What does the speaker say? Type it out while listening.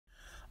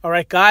All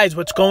right, guys,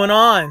 what's going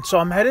on? So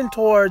I'm heading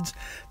towards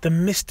the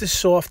Mr.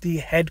 Softee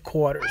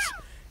headquarters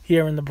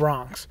here in the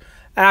Bronx.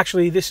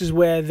 Actually, this is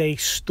where they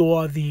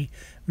store the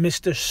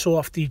Mr.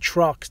 Softee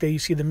trucks. There you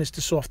see the Mr.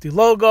 Softee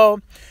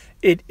logo.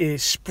 It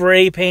is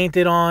spray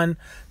painted on.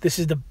 This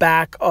is the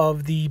back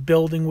of the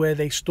building where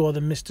they store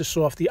the Mr.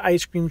 Softee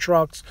ice cream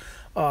trucks.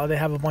 They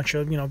have a bunch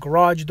of,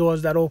 garage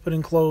doors that open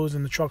and close,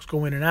 and the trucks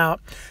go in and out.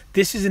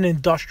 This is an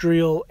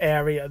industrial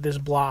area, this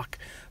block.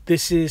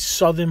 This is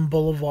Southern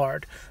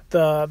Boulevard.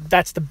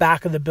 That's the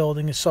back of the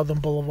building is Southern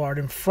Boulevard.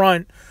 In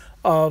front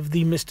of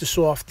the Mr.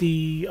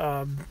 Softee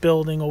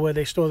building, or where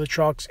they store the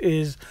trucks,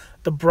 is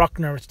the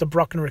Bruckner. It's the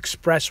Bruckner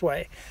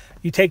Expressway.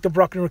 You take the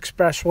Bruckner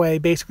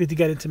Expressway basically to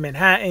get into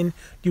Manhattan.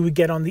 You would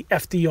get on the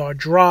FDR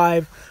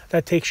Drive.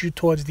 That takes you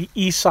towards the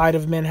east side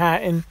of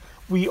Manhattan.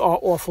 We are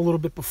off a little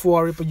bit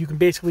before it, but you can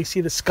basically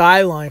see the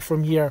skyline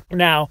from here.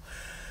 Now,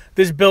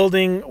 this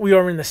building, we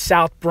are in the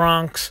South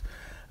Bronx.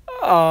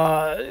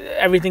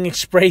 Everything is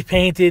spray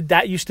painted.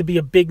 That used to be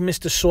a big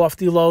Mr.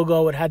 Softee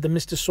logo. It had the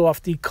Mr.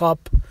 Softee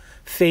cup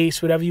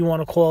face, whatever you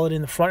want to call it,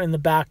 in the front and the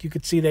back. You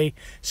could see they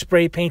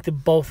spray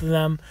painted both of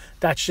them.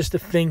 That's just a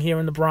thing here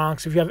in the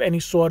Bronx. If you have any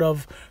sort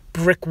of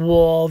brick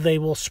wall, they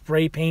will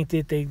spray paint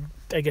it.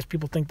 I guess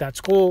people think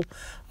that's cool.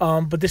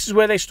 But this is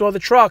where they store the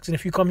trucks. And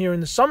if you come here in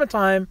the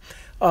summertime,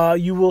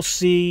 you will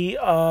see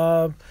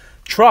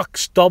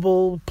trucks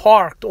double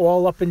parked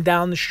all up and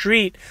down the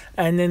street.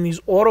 And then these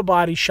auto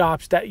body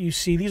shops that you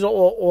see, these are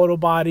all auto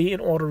body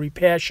and auto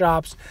repair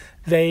shops.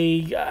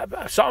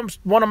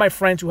 One of my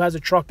friends who has a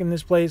truck in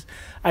this place,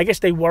 I guess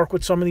they work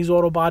with some of these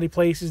auto body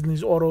places and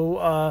these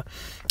auto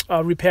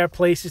repair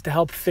places to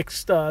help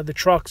fix the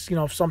trucks,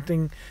 if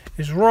something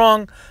is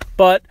wrong.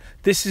 But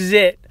this is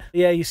it.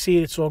 Yeah, you see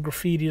it's all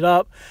graffitied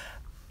up.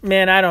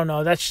 Man, I don't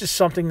know. That's just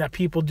something that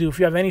people do. If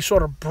you have any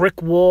sort of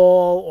brick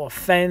wall or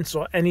fence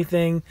or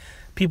anything,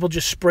 people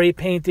just spray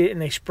paint it,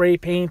 and they spray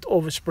paint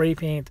over spray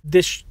paint.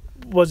 This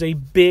was a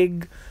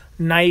big,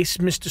 nice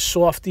Mr.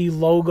 Softee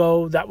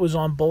logo that was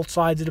on both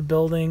sides of the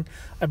building.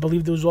 I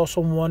believe there was also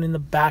one in the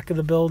back of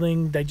the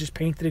building. They just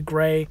painted it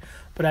gray.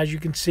 But as you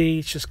can see,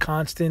 it's just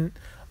constant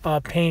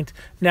paint.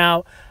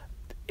 Now,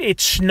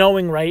 it's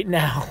snowing right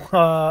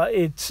now.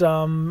 It's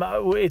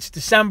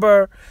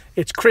December.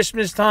 It's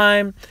Christmas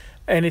time.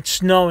 And it's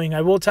snowing.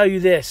 I will tell you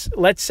this.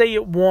 Let's say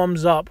it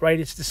warms up, right?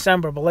 It's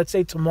December, but let's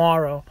say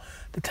tomorrow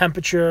the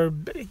temperature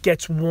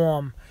gets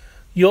warm.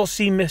 You'll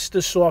see Mr.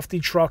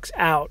 Softee trucks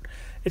out.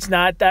 It's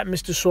not that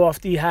Mr.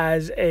 Softee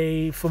has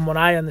from what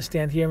I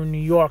understand here in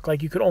New York,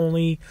 like you could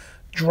only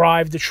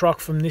drive the truck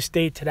from this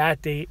date to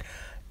that date.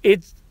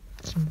 It's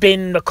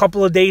been a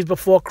couple of days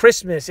before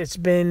Christmas. It's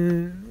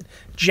been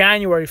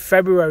January,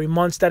 February,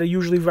 months that are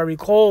usually very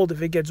cold.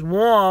 If it gets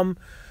warm,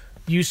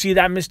 you see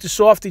that Mr.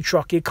 Softee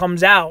truck. It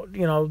comes out.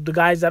 The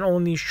guys that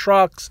own these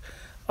trucks,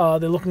 they're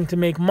looking to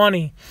make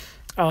money,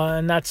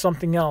 and that's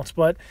something else.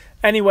 But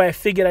anyway, I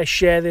figured I'd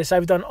share this.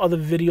 I've done other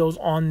videos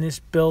on this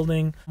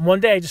building. One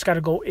day I just got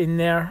to go in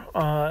there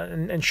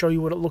and show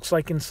you what it looks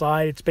like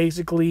inside. It's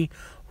basically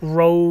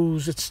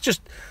rows. It's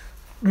just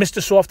Mr.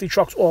 Softee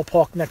trucks all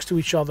parked next to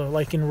each other,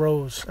 like in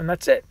rows. And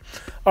that's it.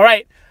 All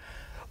right.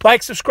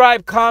 Like,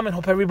 subscribe, comment.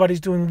 Hope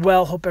everybody's doing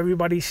well. Hope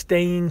everybody's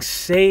staying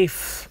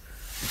safe.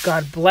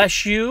 God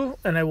bless you,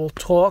 and I will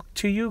talk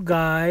to you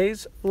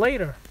guys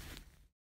later.